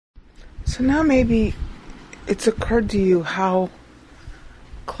So now maybe it's occurred to you how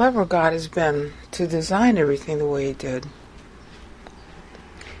clever God has been to design everything the way He did.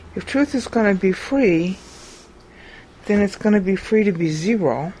 If truth is going to be free, then it's going to be free to be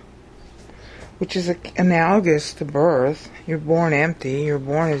zero, which is analogous to birth. You're born empty, you're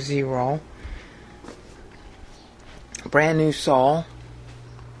born as zero, brand new soul,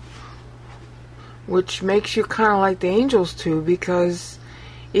 which makes you kind of like the angels too, because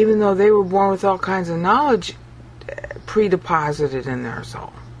even though they were born with all kinds of knowledge pre-deposited in their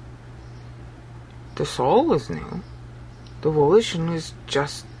soul, the soul is new. The volition is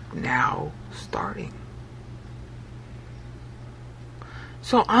just now starting.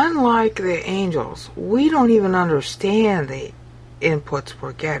 So unlike the angels, we don't even understand the inputs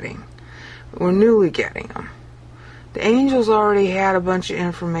we're getting. We're newly getting them. The angels already had a bunch of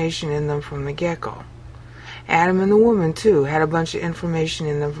information in them from the get-go. Adam and the woman, too, had a bunch of information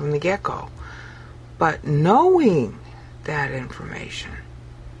in them from the get-go. But knowing that information,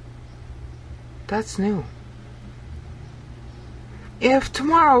 that's new. If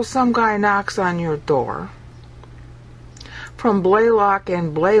tomorrow some guy knocks on your door from Blaylock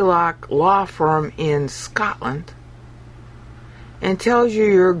and Blaylock Law Firm in Scotland and tells you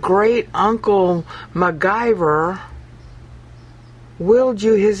your great uncle MacGyver willed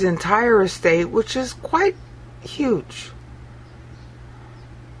you his entire estate, which is quite huge,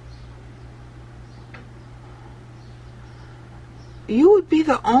 you would be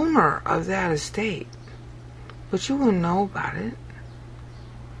the owner of that estate, but you wouldn't know about it.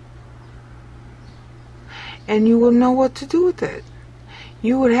 And you wouldn't know what to do with it.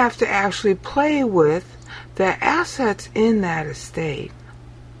 You would have to actually play with the assets in that estate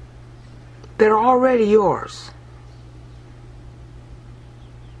that are already yours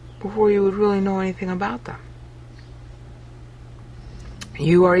before you would really know anything about them.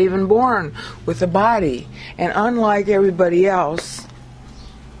 You are even born with a body, and unlike everybody else,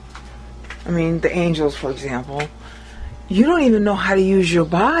 I mean the angels for example, you don't even know how to use your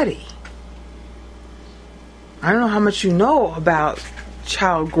body. I don't know how much you know about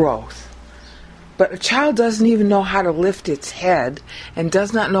child growth, but a child doesn't even know how to lift its head and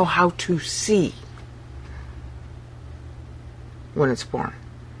does not know how to see when it's born.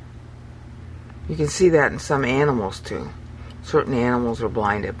 You can see that in some animals too. Certain animals are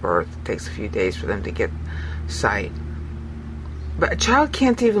blind at birth. It takes a few days for them to get sight. But a child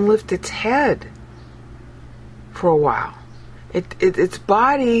can't even lift its head for a while. Its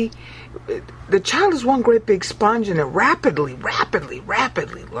body, the child is one great big sponge and it rapidly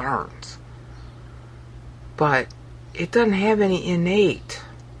learns. But it doesn't have any innate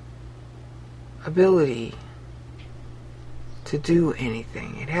ability to do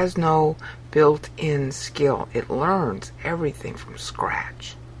anything. It has no built-in skill. It learns everything from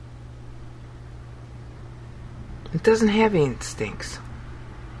scratch. It doesn't have any instincts.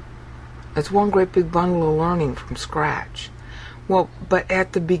 It's one great big bundle of learning from scratch. Well, but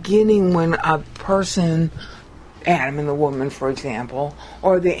at the beginning when a person, Adam and the woman for example,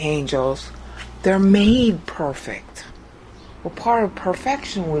 or the angels, they're made perfect. Well, part of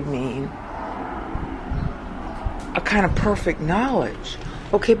perfection would mean a kind of perfect knowledge.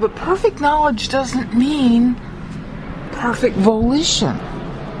 Okay, but perfect knowledge doesn't mean perfect volition.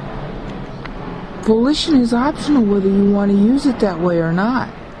 Volition is optional whether you want to use it that way or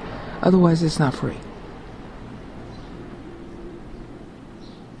not. Otherwise, it's not free.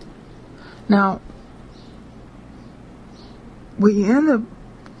 Now, what you end up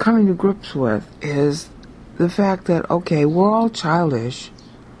coming to grips with is the fact that, okay, we're all childish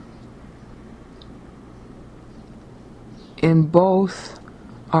in both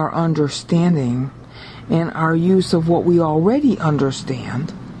our understanding and our use of what we already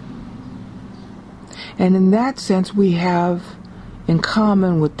understand. And in that sense, we have in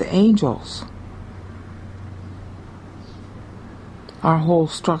common with the angels our whole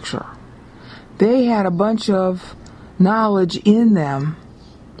structure. They had a bunch of knowledge in them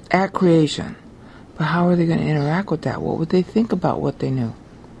at creation. But how are they going to interact with that? What would they think about what they knew?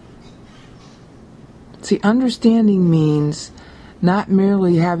 See, understanding means not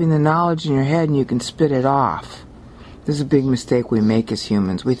merely having the knowledge in your head and you can spit it off. This is a big mistake we make as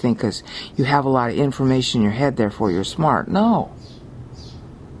humans. We think because you have a lot of information in your head, therefore you're smart. No.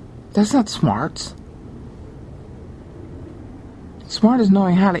 That's not smarts. Smart is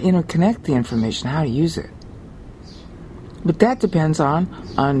knowing how to interconnect the information, how to use it. But that depends on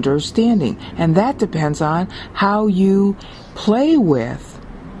understanding. And that depends on how you play with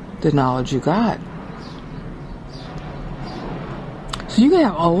the knowledge you got. So you can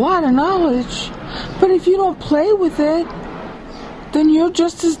have a lot of knowledge, but if you don't play with it, then you're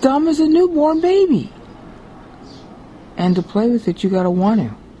just as dumb as a newborn baby. And to play with it, you gotta want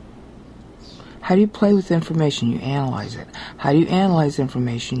to. How do you play with information? You analyze it. How do you analyze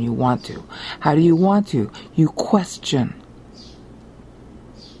information? You want to. How do you want to? You question.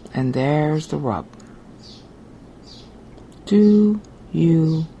 And there's the rub. Do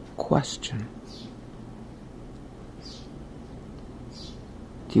you question?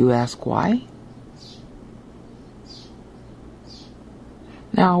 Do you ask why?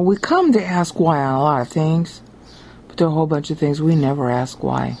 Now, we come to ask why on a lot of things, but there are a whole bunch of things we never ask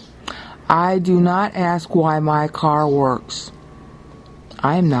why. I do not ask why my car works.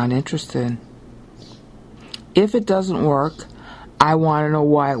 I am not interested. If it doesn't work, I want to know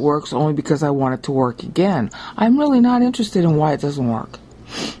why it works only because I want it to work again. I'm really not interested in why it doesn't work.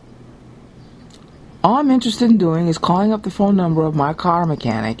 All I'm interested in doing is calling up the phone number of my car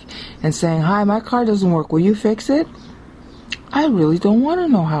mechanic and saying, "Hi, my car doesn't work. Will you fix it?" I really don't want to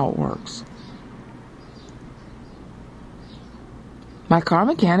know how it works. My car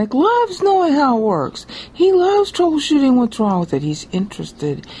mechanic loves knowing how it works. He loves troubleshooting what's wrong with it. He's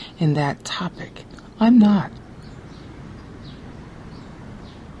interested in that topic. I'm not.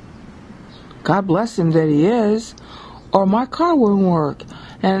 God bless him that he is, or my car wouldn't work.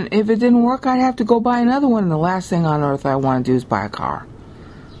 And if it didn't work, I'd have to go buy another one, and the last thing on earth I want to do is buy a car.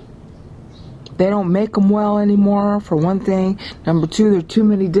 They don't make them well anymore, for one thing. Number two, there are too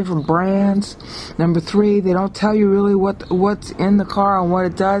many different brands. Number three, they don't tell you really what's in the car and what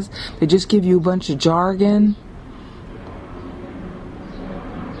it does. They just give you a bunch of jargon.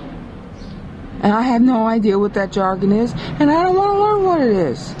 And I have no idea what that jargon is, and I don't want to learn what it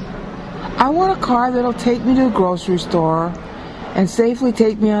is. I want a car that'll take me to the grocery store and safely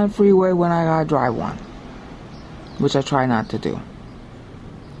take me on the freeway when I gotta drive one, which I try not to do.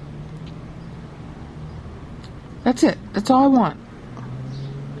 That's it. That's all I want.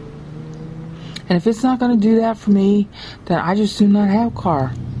 And if it's not going to do that for me, then I just do not have a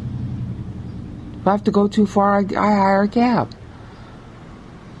car. If I have to go too far, I hire a cab.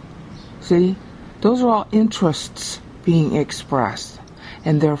 See? Those are all interests being expressed,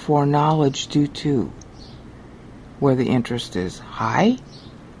 and therefore knowledge due to. Where the interest is high,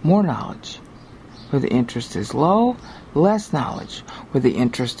 more knowledge. Where the interest is low, less knowledge. Where the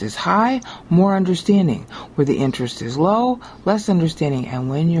interest is high, more understanding. Where the interest is low, less understanding. And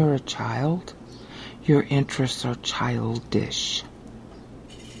when you're a child, your interests are childish.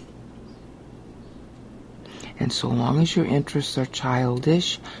 And so long as your interests are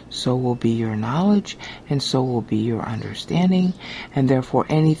childish, so will be your knowledge, and so will be your understanding. And therefore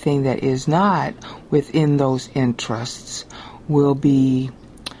anything that is not within those interests will be,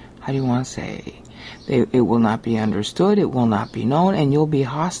 how do you want to say, it will not be understood, it will not be known, and you'll be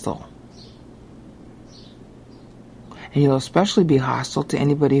hostile. And you'll especially be hostile to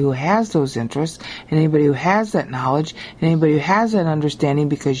anybody who has those interests, and anybody who has that knowledge, and anybody who has that understanding,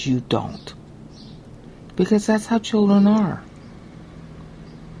 because you don't. Because that's how children are.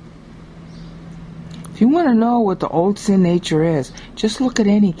 If you want to know what the old sin nature is, just look at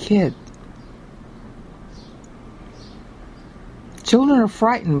any kid. Children are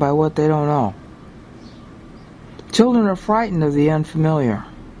frightened by what they don't know. Children are frightened of the unfamiliar.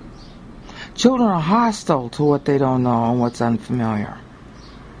 Children are hostile to what they don't know and what's unfamiliar.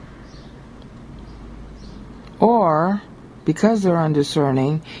 Or, because they're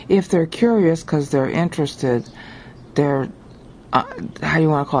undiscerning, if they're curious because they're interested, they're, how do you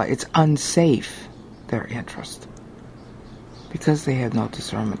want to call it? It's unsafe, their interest. Because they have no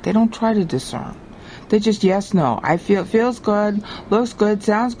discernment. They don't try to discern. They just yes, no. I feel, feels good, looks good,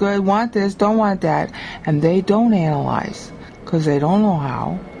 sounds good, want this, don't want that. And they don't analyze because they don't know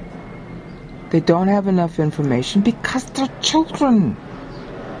how. They don't have enough information because they're children.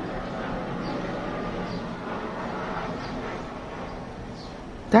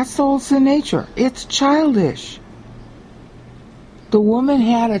 That's the old sin nature. It's childish. The woman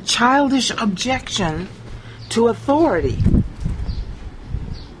had a childish objection to authority.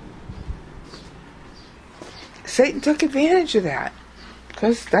 Satan took advantage of that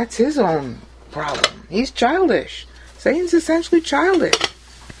because that's his own problem. He's childish. Satan's essentially childish.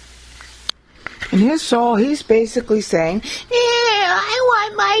 In his soul, he's basically saying, I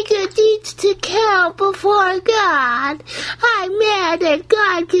want my good deeds to count before God. I'm mad at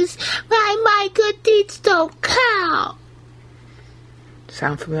God because my good deeds don't count.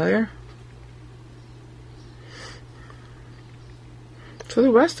 Sound familiar? So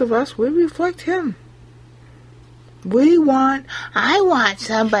the rest of us, we reflect him. I want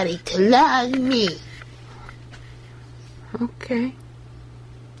somebody to love me. Okay.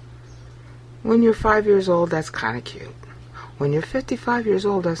 When you're 5 years old, that's kind of cute. When you're 55 years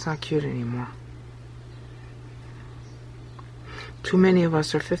old, that's not cute anymore. Too many of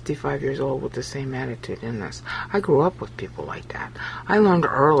us are 55 years old with the same attitude in us. I grew up with people like that. I learned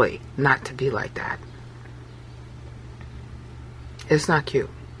early not to be like that. It's not cute.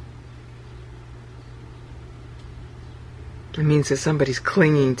 It means that somebody's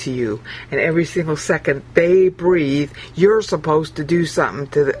clinging to you, and every single second they breathe, you're supposed to do something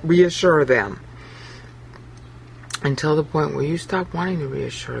to reassure them. Until the point where you stop wanting to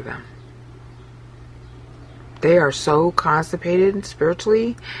reassure them. They are so constipated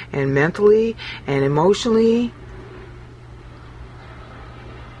spiritually and mentally and emotionally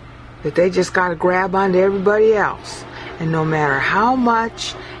that they just got to grab onto everybody else. And no matter how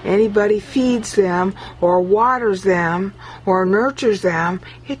much anybody feeds them or waters them or nurtures them,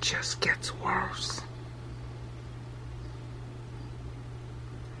 it just gets worse.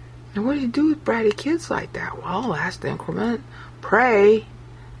 And what do you do with bratty kids like that? Well, last increment, pray.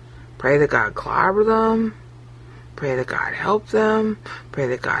 Pray that God clobber them. Pray that God help them. Pray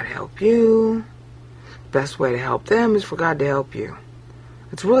that God help you. Best way to help them is for God to help you.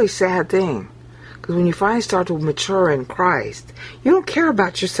 It's a really sad thing. Because when you finally start to mature in Christ, you don't care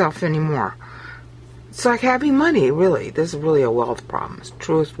about yourself anymore. It's like having money, really. This is really a wealth problem. It's the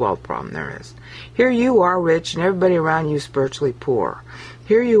truest wealth problem there is. Here you are rich and everybody around you is spiritually poor.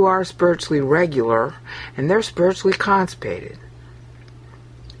 Here you are spiritually regular and they're spiritually constipated.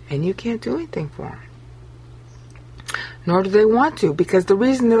 And you can't do anything for them. Nor do they want to, because the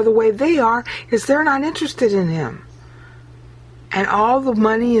reason they're the way they are is they're not interested in Him. And all the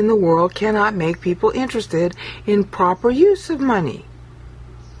money in the world cannot make people interested in proper use of money.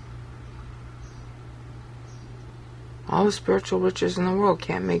 All the spiritual riches in the world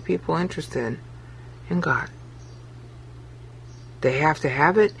can't make people interested in God. They have to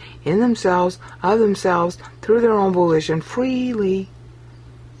have it in themselves, of themselves, through their own volition, freely.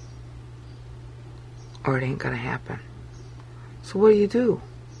 Or it ain't going to happen. So what do?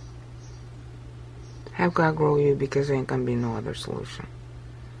 Have God grow you, because there ain't going to be no other solution.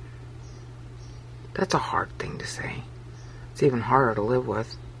 That's a hard thing to say. It's even harder to live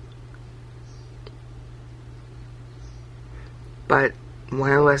with. But one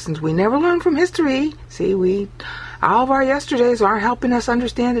of the lessons we never learn from history, all of our yesterdays aren't helping us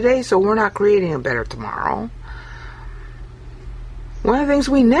understand today, so we're not creating a better tomorrow. One of the things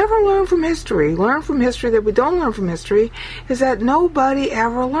we never learn from history that we don't learn from history, is that nobody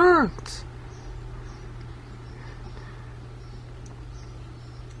ever learns.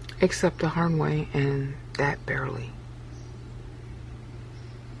 Except the hard way, and that barely.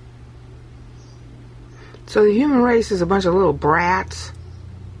 So the human race is a bunch of little brats.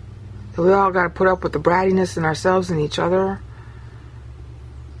 So we all got to put up with the brattiness in ourselves and each other.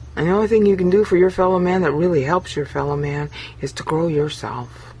 And the only thing you can do for your fellow man that really helps your fellow man is to grow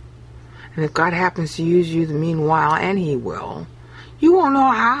yourself. And if God happens to use you the meanwhile, and He will, you won't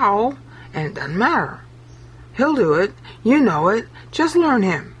know how, and it doesn't matter. He'll do it. You know it. Just learn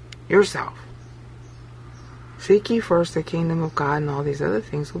Him yourself. Seek ye first the kingdom of God, and all these other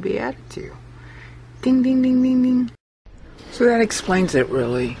things will be added to you. Ding, ding, ding, ding, ding. So that explains it,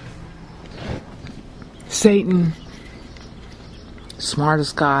 really. Satan,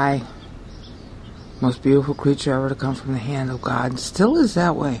 smartest guy, most beautiful creature ever to come from the hand of God, still is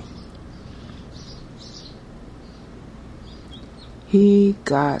that way. He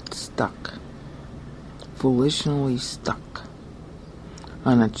got stuck, volitionally stuck,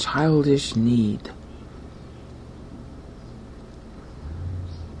 on a childish need.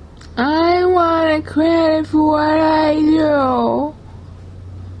 I want credit for what I do.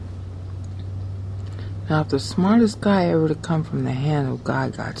 Now, if the smartest guy ever to come from the hand of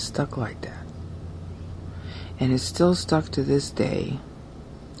God got stuck like that, and is still stuck to this day,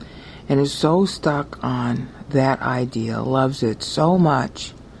 and is so stuck on that idea, loves it so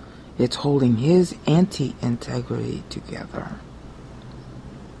much, it's holding his anti-integrity together,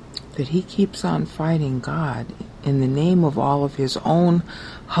 that he keeps on fighting God in the name of all of his own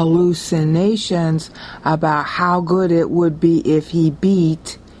hallucinations about how good it would be if he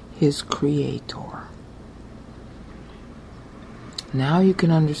beat his Creator. Now you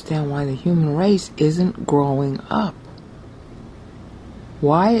can understand why the human race isn't growing up.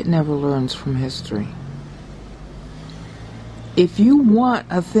 Why it never learns from history. If you want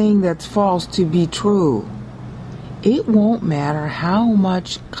a thing that's false to be true, it won't matter how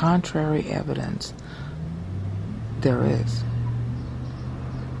much contrary evidence there is.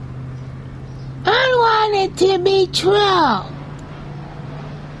 I want it to be true.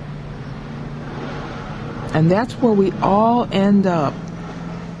 And that's where we all end up.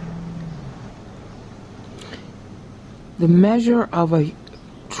 The measure of a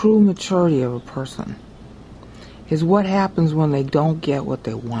true maturity of a person is what happens when they don't get what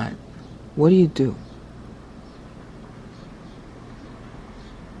they want. What do you do?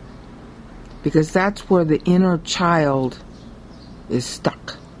 Because that's where the inner child is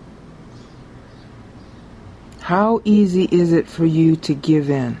stuck. How easy is it for you to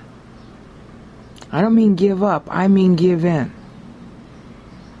give in? I don't mean give up, I mean give in.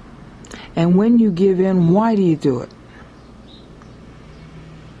 And when you give in, why do you do it?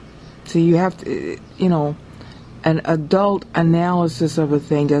 So you have to, an adult analysis of a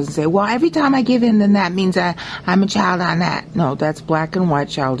thing doesn't say, well, every time I give in, then that means I'm a child on that. No, that's black and white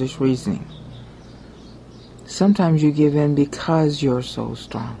childish reasoning. Sometimes you give in because you're so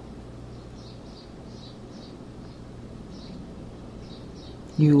strong.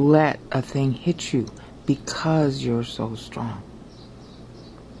 You let a thing hit you because you're so strong.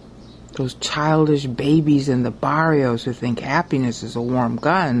 Those childish babies in the barrios who think happiness is a warm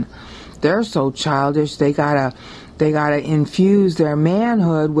gun, they're so childish they gotta infuse their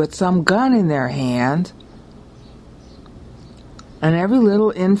manhood with some gun in their hand. And every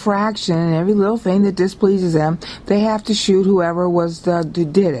little infraction and every little thing that displeases them, they have to shoot whoever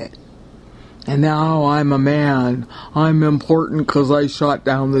did it. And now I'm a man. I'm important because I shot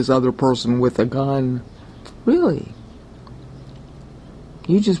down this other person with a gun. Really?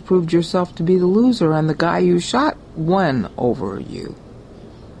 You just proved yourself to be the loser, and the guy you shot won over you.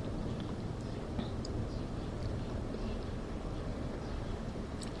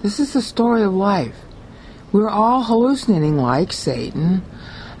 This is the story of life. We're all hallucinating like Satan.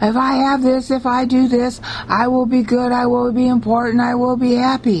 If I have this, if I do this, I will be good, I will be important, I will be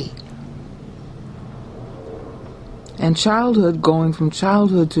happy. And childhood, going from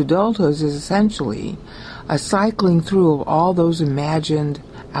childhood to adulthood, is essentially a cycling through of all those imagined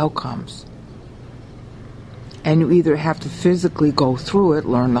outcomes. And you either have to physically go through it,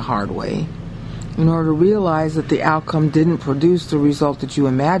 learn the hard way, in order to realize that the outcome didn't produce the result that you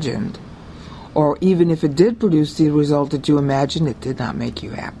imagined. Or even if it did produce the result that you imagined, it did not make you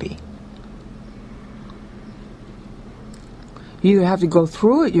happy. You either have to go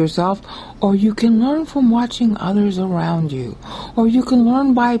through it yourself, or you can learn from watching others around you. Or you can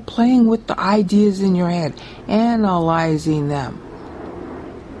learn by playing with the ideas in your head, analyzing them.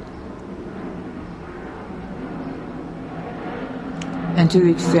 And to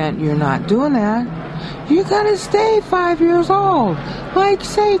the extent you're not doing that, you're going to stay 5 years old, like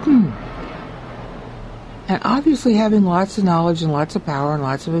Satan. And obviously having lots of knowledge and lots of power and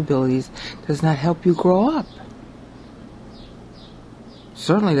lots of abilities does not help you grow up.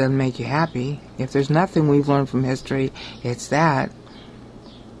 Certainly doesn't make you happy. If there's nothing we've learned from history, it's that.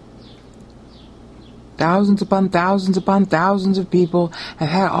 Thousands upon thousands of people have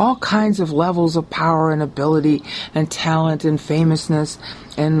had all kinds of levels of power and ability and talent and famousness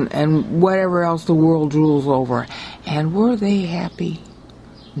and whatever else the world rules over. And were they happy?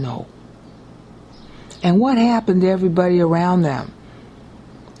 No. And what happened to everybody around them?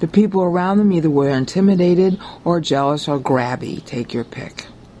 The people around them either were intimidated or jealous or grabby. Take your pick.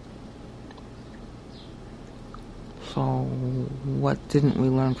 So, what didn't we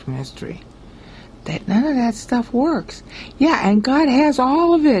learn from history? That none of that stuff works. Yeah, and God has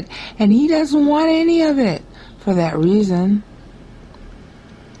all of it, and He doesn't want any of it for that reason.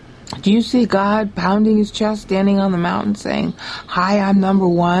 Do you see God pounding His chest, standing on the mountain saying, "Hi, I'm number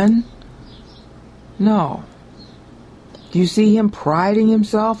one"? No. Do you see Him priding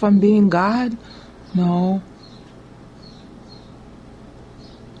Himself on being God? No.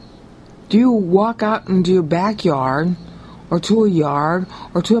 Do you walk out into your backyard, or to a yard,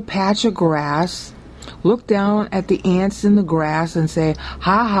 or to a patch of grass, look down at the ants in the grass and say,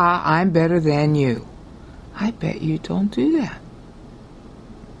 "Ha ha, I'm better than you"? I bet you don't do that.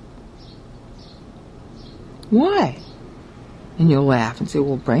 Why? And you'll laugh and say,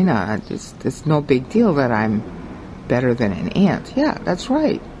 "Well, Braina, it's no big deal that I'm better than an ant." Yeah, that's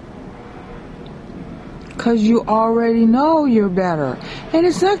right. Because you already know you're better. And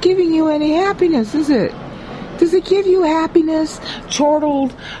it's not giving you any happiness, is it? Does it give you happiness,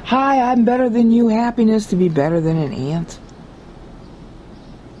 chortled, "Hi, I'm better than you" happiness to be better than an ant?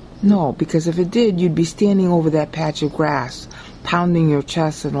 No, because if it did, you'd be standing over that patch of grass, pounding your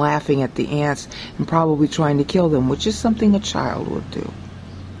chest and laughing at the ants and probably trying to kill them, which is something a child would do.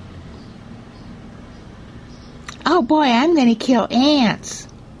 "Oh boy, I'm going to kill ants."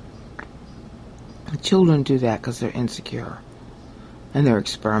 Children do that because they're insecure and they're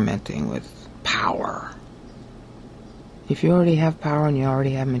experimenting with power. If you already have power and you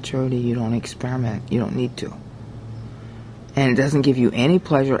already have maturity, you don't experiment. You don't need to. And it doesn't give you any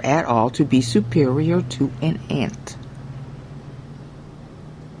pleasure at all to be superior to an ant.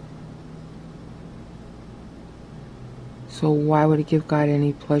 So why would it give God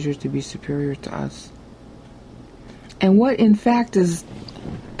any pleasure to be superior to us? And what in fact is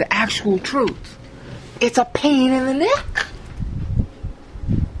the actual truth? It's a pain in the neck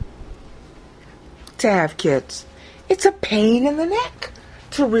to have kids. It's a pain in the neck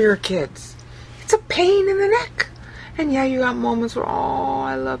to rear kids. It's a pain in the neck. And yeah, you got moments where, oh,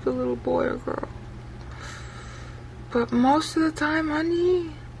 I love the little boy or girl. But most of the time,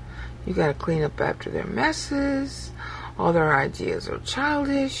 honey, you gotta clean up after their messes. All their ideas are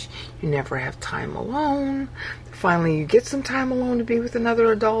childish. You never have time alone. Finally, you get some time alone to be with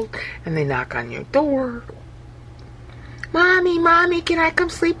another adult, and they knock on your door. Mommy, Mommy, can I come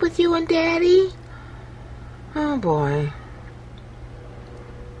sleep with you and Daddy? Oh, boy.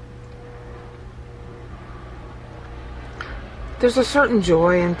 There's a certain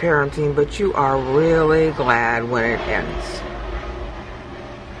joy in parenting, but you are really glad when it ends.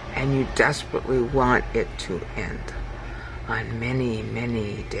 And you desperately want it to end on many,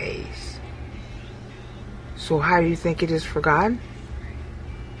 many days. So how do you think it is for God?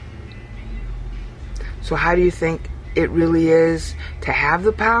 So how do you think it really is to have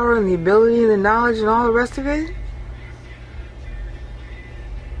the power and the ability and the knowledge and all the rest of it?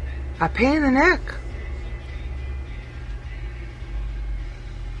 A pain in the neck.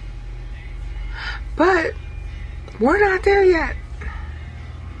 But we're not there yet.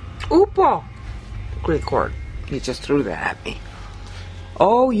 Upo. Greek word. He just threw that at me.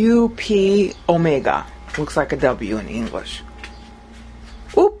 O-U-P omega. Looks like a W in English.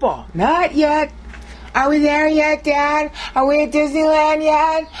 Upo. Not yet. Are we there yet, Dad? Are we at Disneyland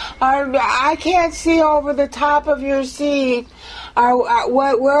yet? I can't see over the top of your seat.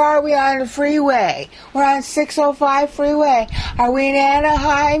 Where are we on the freeway? We're on 605 freeway. Are we in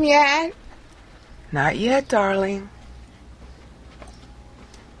Anaheim yet? Not yet, darling.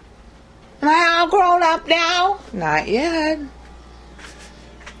 Am I all grown up now? Not yet.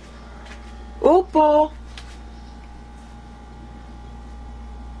 Upo.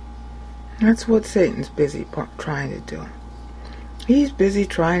 That's what Satan's busy trying to do. He's busy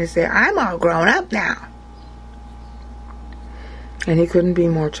trying to say, I'm all grown up now. And he couldn't be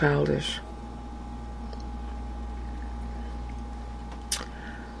more childish.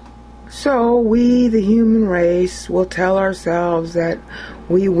 So we, the human race, will tell ourselves that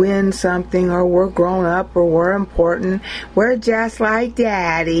we win something, or we're grown up, or we're important. We're just like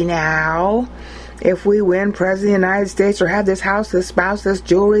Daddy now. If we win President of the United States, or have this house, this spouse, this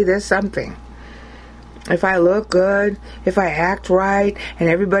jewelry, this something. If I look good, if I act right, and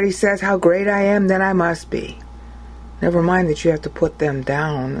everybody says how great I am, then I must be. Never mind that you have to put them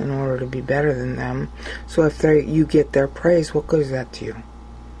down in order to be better than them. So if you get their praise, what good is that to you?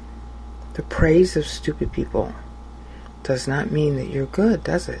 The praise of stupid people does not mean that you're good,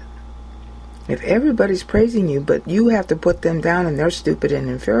 does it? If everybody's praising you, but you have to put them down and they're stupid and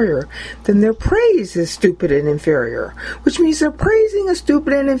inferior, then their praise is stupid and inferior, which means they're praising a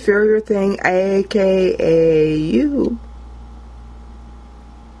stupid and inferior thing, aka you.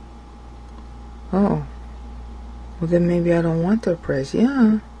 Oh, well then maybe I don't want their praise.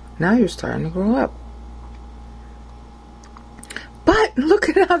 Yeah, now you're starting to grow up. But look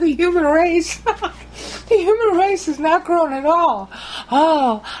at how the human race, the human race is not grown at all.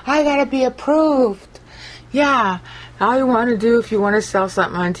 Oh, I gotta be approved. Yeah, all you want to do if you want to sell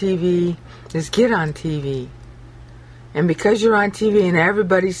something on TV is get on TV. And because you're on TV and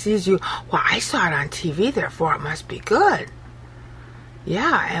everybody sees you, well, I saw it on TV, therefore it must be good.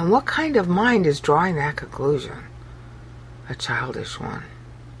 Yeah, and what kind of mind is drawing that conclusion? A childish one.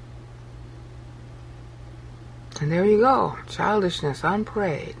 And there you go. Childishness on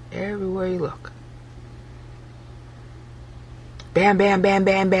parade everywhere you look. Bam, bam, bam,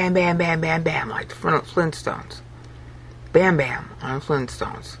 bam, bam, bam, bam, bam, bam, like the Flintstones. Bam, bam on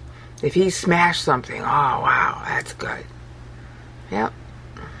Flintstones. If he smashed something, oh, wow, that's good. Yep.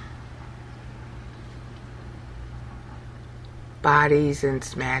 Bodies and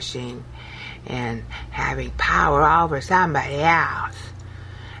smashing and having power over somebody else.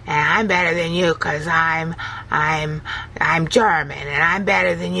 And I'm better than you because I'm German, and I'm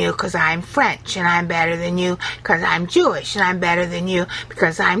better than you because I'm French, and I'm better than you because I'm Jewish, and I'm better than you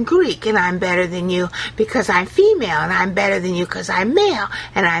because I'm Greek, and I'm better than you because I'm female, and I'm better than you because I'm male,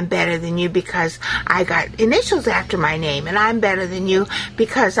 and I'm better than you because I got initials after my name, and I'm better than you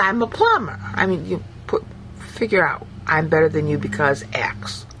because I'm a plumber. I mean, figure out, I'm better than you because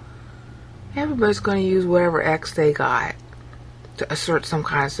X. Everybody's going to use whatever X they got to assert some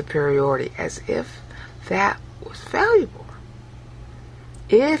kind of superiority, as if that was valuable.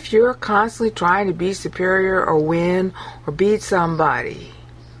 If you're constantly trying to be superior or win or beat somebody,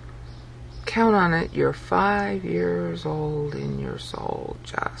 Count on it, you're 5 years old in your soul,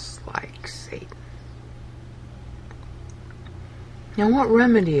 just like Satan. Now, what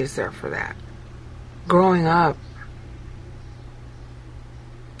remedy is there for that? Growing up.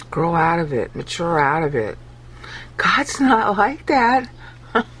 Grow out of it. Mature out of it. God's not like that.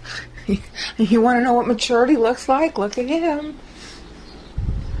 You want to know what maturity looks like? Look at Him.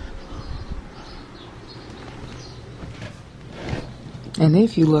 And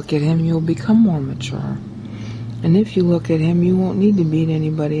if you look at Him, you'll become more mature. And if you look at Him, you won't need to beat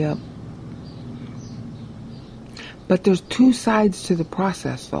anybody up. But there's two sides to the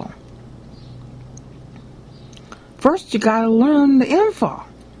process, though. First, you got to learn the info.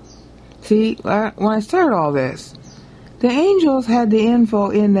 See, when I started all this, the angels had the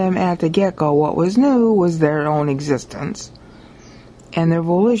info in them at the get-go. What was new was their own existence and their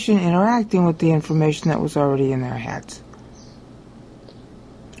volition interacting with the information that was already in their heads.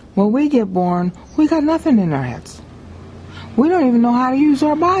 When we get born, we got nothing in our heads. We don't even know how to use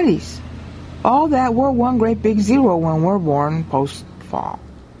our bodies. All that, we're one great big zero when we're born post-fall.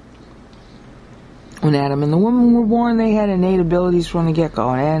 When Adam and the woman were born, they had innate abilities from the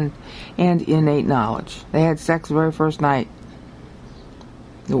get-go and innate knowledge. They had sex the very first night.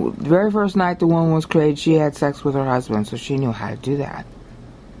 The very first night the woman was created, she had sex with her husband, so she knew how to do that.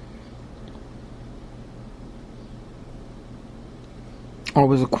 Or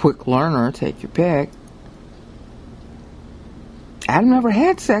was a quick learner, take your pick. Adam never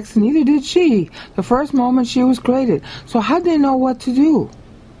had sex, and neither did she. The first moment she was created. So how'd they know what to do?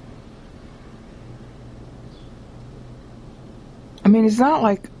 I mean, it's not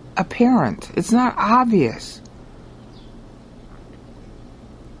like apparent. It's not obvious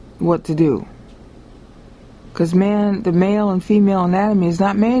what to do. Because the male and female anatomy is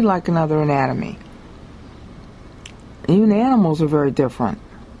not made like another anatomy. Even animals are very different.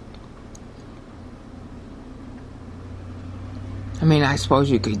 I mean, I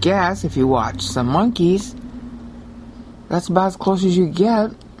suppose you could guess if you watch some monkeys. That's about as close as you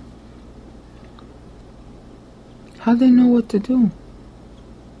get. How do they know what to do?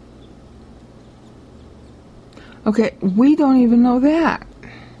 Okay, we don't even know that.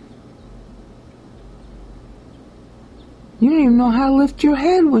 You don't even know how to lift your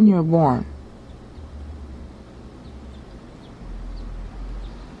head when you're born.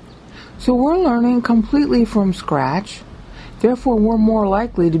 So we're learning completely from scratch. Therefore, we're more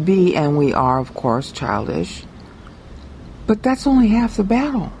likely to be, and we are, of course, childish. But that's only half the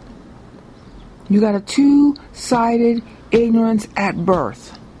battle. You got a two-sided ignorance at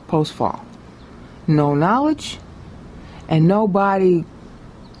birth, post-fall. No knowledge, and no body,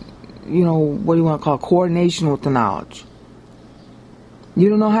 what do you want to call it, coordination with the knowledge. You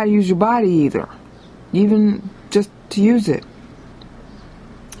don't know how to use your body either, even just to use it.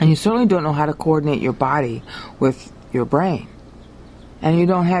 And you certainly don't know how to coordinate your body with your brain. And you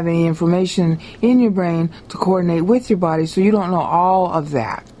don't have any information in your brain to coordinate with your body, so you don't know all of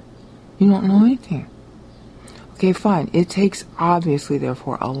that. You don't know anything. Okay, fine. It takes, obviously,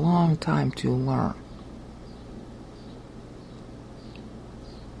 therefore, a long time to learn.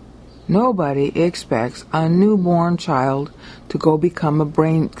 Nobody expects a newborn child to go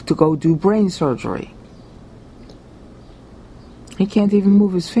do brain surgery. He can't even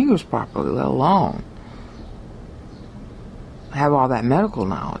move his fingers properly, let alone have all that medical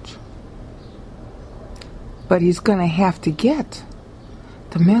knowledge. But he's going to have to get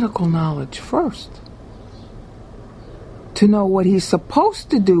the medical knowledge first to know what he's supposed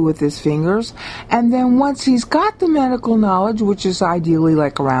to do with his fingers, and then once he's got the medical knowledge, which is ideally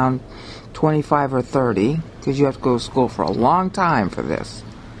like around 25 or 30, because you have to go to school for a long time for this.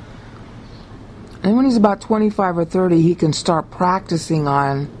 And when he's about 25 or 30, he can start practicing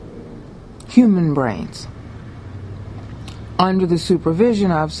on human brains under the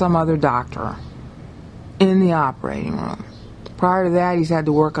supervision of some other doctor in the operating room. Prior to that, he's had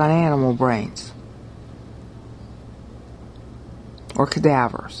to work on animal brains or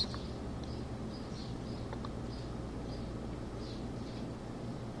cadavers.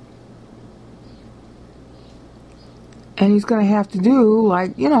 And he's going to have to do,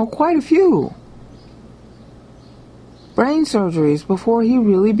 quite a few brain surgeries before he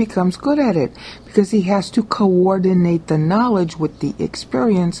really becomes good at it, because he has to coordinate the knowledge with the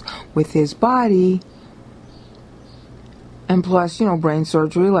experience with his body. And plus, brain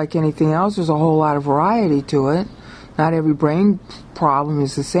surgery, like anything else, there's a whole lot of variety to it. Not every brain problem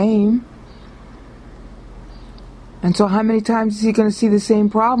is the same. And so how many times is he going to see the same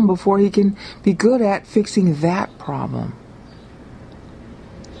problem before he can be good at fixing that problem?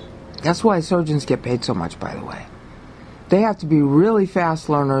 That's why surgeons get paid so much, by the way. They have to be really fast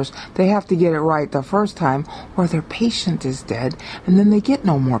learners. They have to get it right the first time, or their patient is dead, and then they get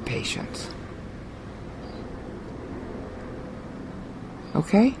no more patients.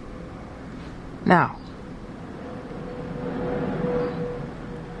 Okay? Now,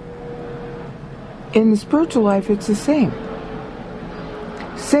 in the spiritual life, it's the same.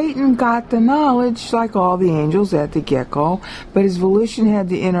 Satan got the knowledge like all the angels at the get-go, but his volition had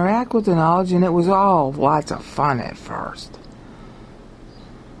to interact with the knowledge, and it was all lots of fun at first.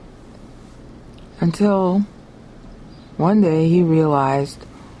 Until one day he realized,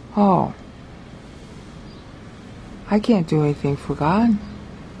 oh, I can't do anything for God.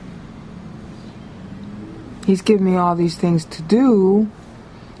 He's given me all these things to do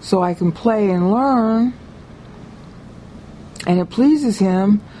so I can play and learn, and it pleases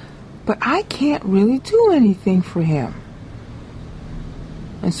him, but I can't really do anything for him.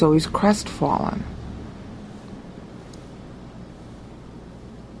 And so he's crestfallen.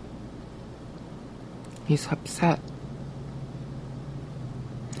 He's upset.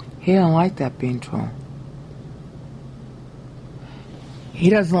 He don't like that being true.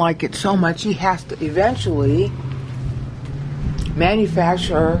 He doesn't like it so much he has to eventually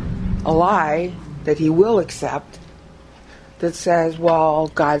manufacture a lie that he will accept that says, well,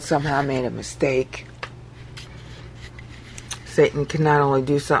 God somehow made a mistake. Satan can not only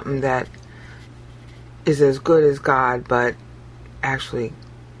do something that is as good as God, but actually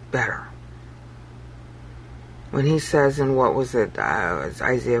better. When he says in what was it,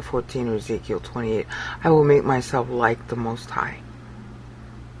 Isaiah 14 or Ezekiel 28, I will make myself like the Most High.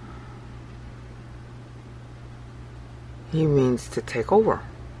 He means to take over.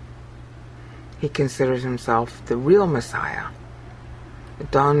 He considers himself the real Messiah, the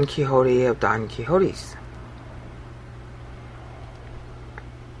Don Quixote of Don Quixotes.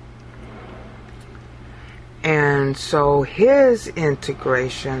 And so his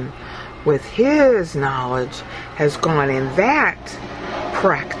integration with his knowledge has gone in that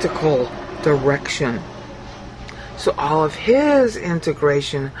practical direction. So all of his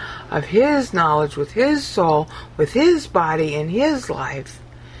integration of his knowledge with his soul, with his body and his life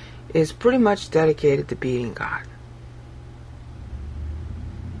is pretty much dedicated to beating God.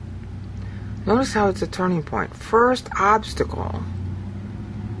 Notice how it's a turning point. First obstacle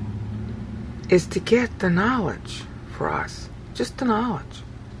is to get the knowledge for us. Just the knowledge.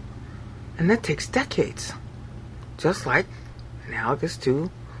 And that takes decades. Just like analogous to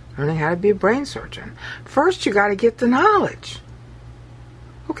learning how to be a brain surgeon. First you got to get the knowledge.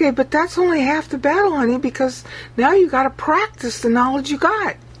 Okay, but that's only half the battle, honey, because now you got to practice the knowledge you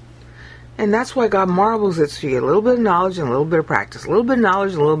got. And that's why God marvels at so you get a little bit of knowledge and a little bit of practice. A little bit of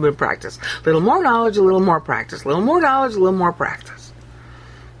knowledge and a little bit of practice. A little more knowledge, a little more practice. A little more knowledge, a little more practice.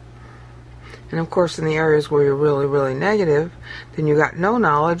 And of course, in the areas where you're really, really negative, then you got no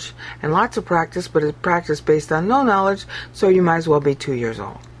knowledge and lots of practice, but it's practice based on no knowledge, so you might as well be 2 years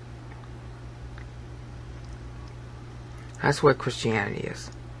old. That's what Christianity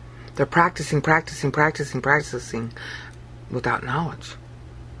is. They're practicing without knowledge.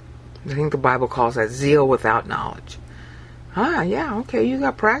 I think the Bible calls that zeal without knowledge. Ah, yeah, okay, you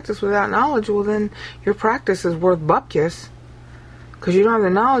got practice without knowledge. Well, then your practice is worth bupkis because you don't have the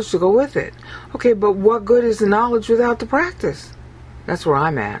knowledge to go with it. Okay, but what good is the knowledge without the practice? That's where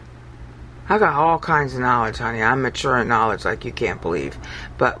I'm at. I got all kinds of knowledge, honey. I'm mature in knowledge like you can't believe.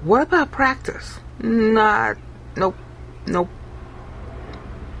 But what about practice? Nope.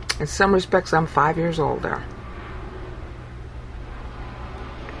 In some respects, I'm 5 years old there.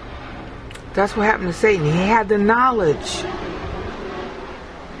 That's what happened to Satan. He had the knowledge.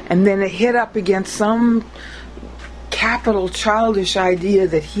 And then it hit up against some capital childish idea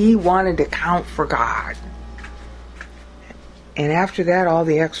that he wanted to count for God. And after that, all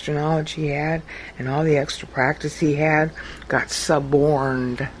the extra knowledge he had and all the extra practice he had got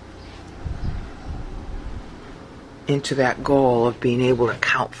suborned into that goal of being able to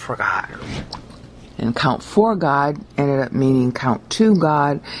count for God. And count for God ended up meaning count to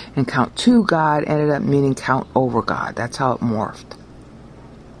God, and count to God ended up meaning count over God. That's how it morphed.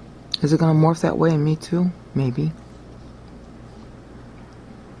 Is it going to morph that way in me too? Maybe.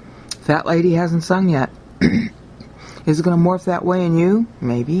 That lady hasn't sung yet. Is it going to morph that way in you?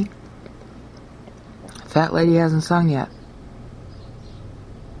 Maybe. That lady hasn't sung yet.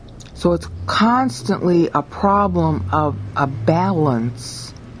 So it's constantly a problem of a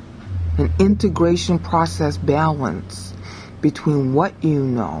balance, an integration process balance between what you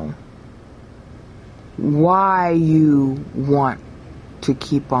know, why you want to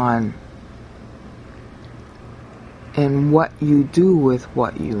keep on, and what you do with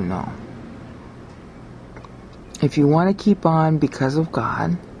what you know. If you want to keep on because of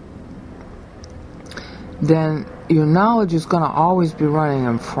God, then your knowledge is going to always be running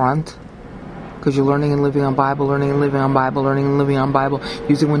in front, because you're learning and living on Bible, learning and living on Bible, learning and living on Bible,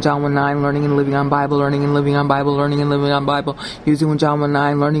 using 1 John 1:9, learning and living on Bible, learning and living on Bible, learning and living on Bible, using 1 John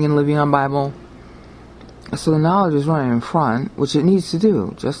 1:9, learning and living on Bible. So the knowledge is running in front, which it needs to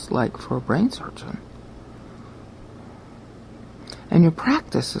do, just like for a brain surgeon. And your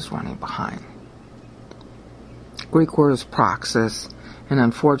practice is running behind. Greek word is praxis, and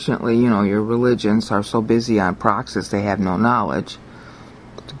unfortunately, your religions are so busy on praxis they have no knowledge.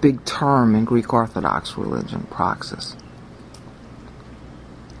 It's a big term in Greek Orthodox religion, praxis.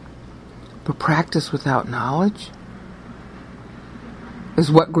 But practice without knowledge is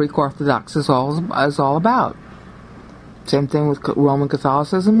what Greek Orthodox is all about. Same thing with Roman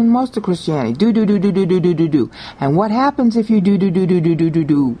Catholicism and most of Christianity. Do. And what happens if you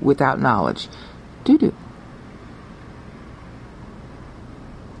do without knowledge? Do.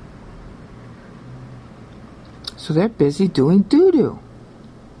 So they're busy doing do.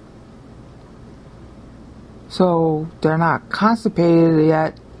 So they're not constipated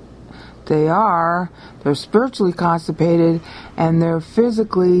yet. They're spiritually constipated, and they're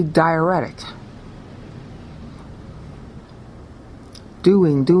physically diuretic.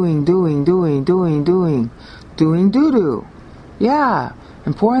 Doing do. Yeah,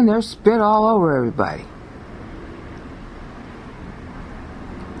 and pouring their spit all over everybody.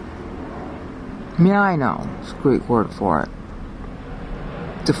 I know, it's a Greek word for it.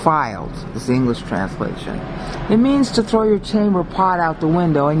 Defiled is the English translation. It means to throw your chamber pot out the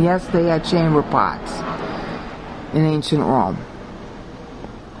window, and yes, they had chamber pots in ancient Rome.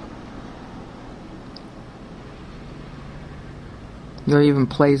 There are even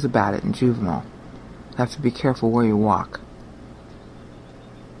plays about it in Juvenal. You have to be careful where you walk.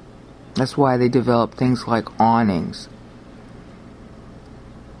 That's why they developed things like awnings,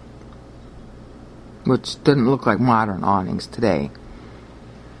 which didn't look like modern awnings today.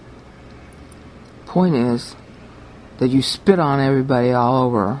 Point is that you spit on everybody all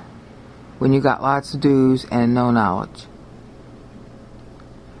over when you got lots of do's and no knowledge.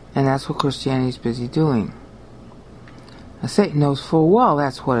 And that's what Christianity's busy doing. Now, Satan knows full well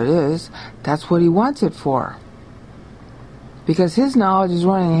that's what it is. That's what he wants it for. Because his knowledge is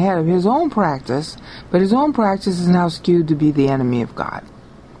running ahead of his own practice, but his own practice is now skewed to be the enemy of God.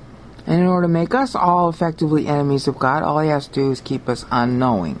 And in order to make us all effectively enemies of God, all he has to do is keep us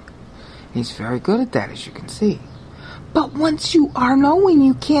unknowing. And he's very good at that, as you can see. But once you are knowing,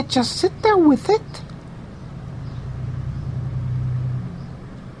 you can't just sit there with it.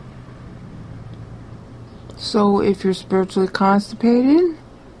 So if you're spiritually constipated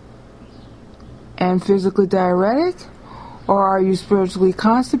and physically diuretic, or are you spiritually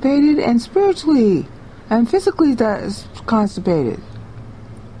constipated and physically constipated?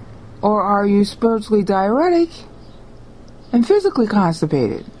 Or are you spiritually diuretic and physically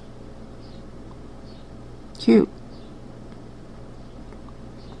constipated? Cute.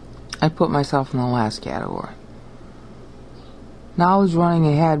 I put myself in the last category. Knowledge running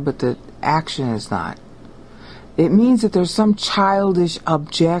ahead, but the action is not. It means that there's some childish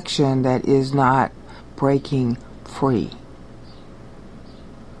objection that is not breaking free.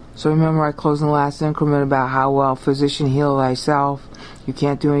 So remember, I closed in the last increment about how, well, physician, heal thyself. You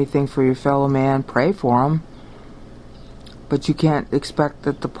can't do anything for your fellow man. Pray for him. But you can't expect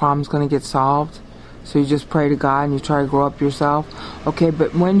that the problem's going to get solved. So you just pray to God and you try to grow up yourself. Okay,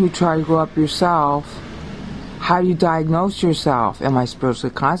 but when you try to grow up yourself, how do you diagnose yourself? Am I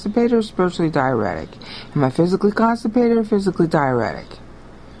spiritually constipated or spiritually diuretic? Am I physically constipated or physically diuretic?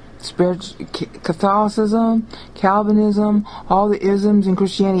 Catholicism, Calvinism, all the isms in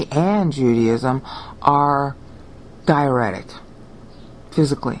Christianity and Judaism are diuretic.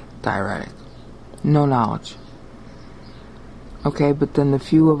 Physically diuretic. No knowledge. Okay, but then the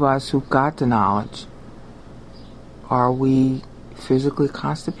few of us who've got the knowledge, are we physically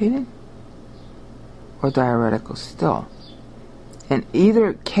constipated or diuretical still? In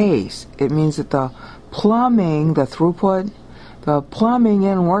either case, it means that the plumbing, the throughput, the plumbing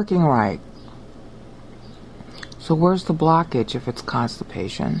isn't working right. So where's the blockage if it's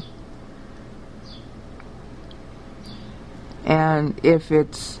constipation? And if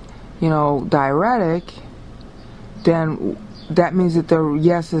it's, diuretic, then that means that there,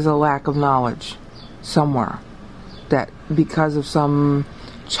 yes, is a lack of knowledge somewhere. That because of some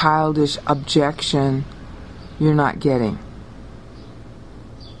childish objection, you're not getting.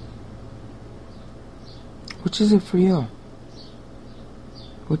 Which is it for you?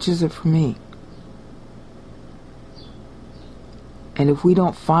 Which is it for me? And if we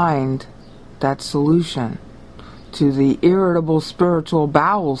don't find that solution to the irritable spiritual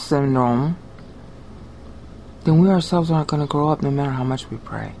bowel syndrome, then we ourselves aren't going to grow up no matter how much we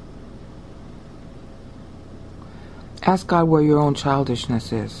pray. Ask God where your own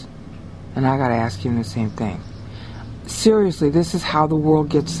childishness is. And I got to ask him the same thing. Seriously, this is how the world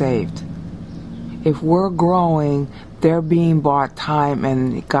gets saved. If we're growing, they're being bought time,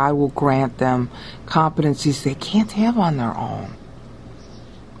 and God will grant them competencies they can't have on their own.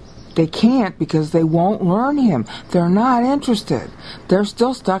 They can't because they won't learn him. They're not interested. They're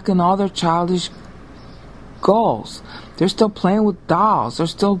still stuck in all their childish goals. They're still playing with dolls. They're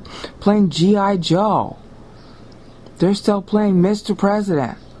still playing G.I. Joe. They're still playing Mr.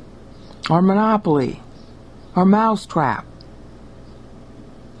 President or Monopoly or Mousetrap.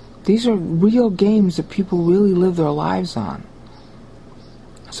 These are real games that people really live their lives on.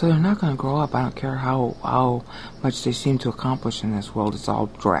 So they're not going to grow up. I don't care how much they seem to accomplish in this world. It's all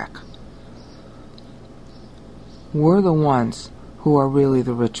dreck. We're the ones who are really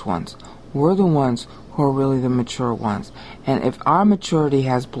the rich ones. We're the ones who are really the mature ones. And if our maturity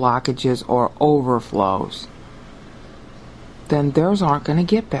has blockages or overflows, then theirs aren't going to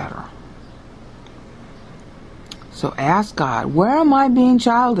get better. So ask God, where am I being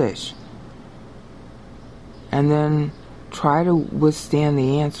childish? And then try to withstand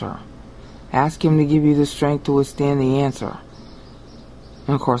the answer. Ask him to give you the strength to withstand the answer.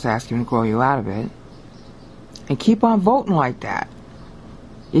 And of course, ask him to grow you out of it. And keep on voting like that.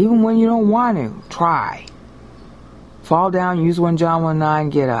 Even when you don't want to, try. Fall down, use 1 John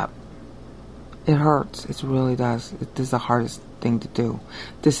 1:9, get up. It hurts. It really does. It is the hardest thing to do.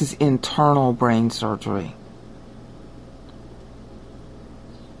 This is internal brain surgery.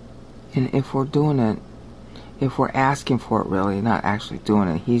 And if we're doing it, if we're asking for it really, not actually doing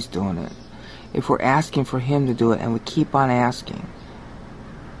it, he's doing it. If we're asking for him to do it and we keep on asking,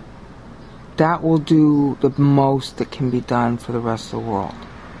 that will do the most that can be done for the rest of the world.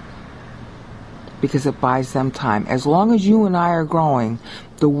 Because it buys them time. As long as you and I are growing,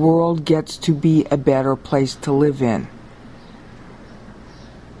 the world gets to be a better place to live in.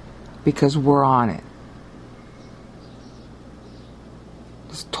 Because we're on it.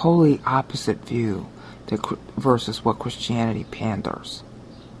 It's totally opposite view versus what Christianity panders.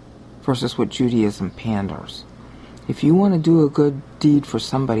 Versus what Judaism panders. If you want to do a good deed for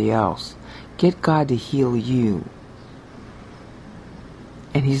somebody else, get God to heal you.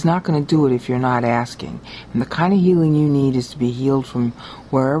 And he's not going to do it if you're not asking. And the kind of healing you need is to be healed from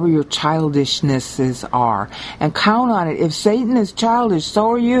wherever your childishnesses are. And count on it. If Satan is childish,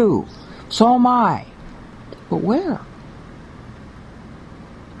 so are you. So am I. But where?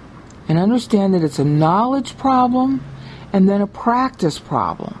 And understand that it's a knowledge problem and then a practice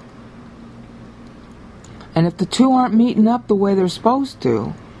problem. And if the two aren't meeting up the way they're supposed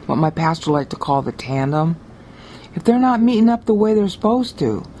to, what my pastor liked to call the tandem, if they're not meeting up the way they're supposed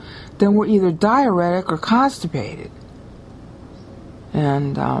to, then we're either diuretic or constipated.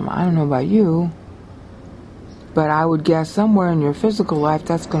 And I don't know about you, but I would guess somewhere in your physical life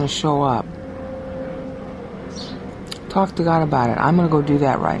that's going to show up. Talk to God about it. I'm going to go do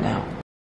that right now.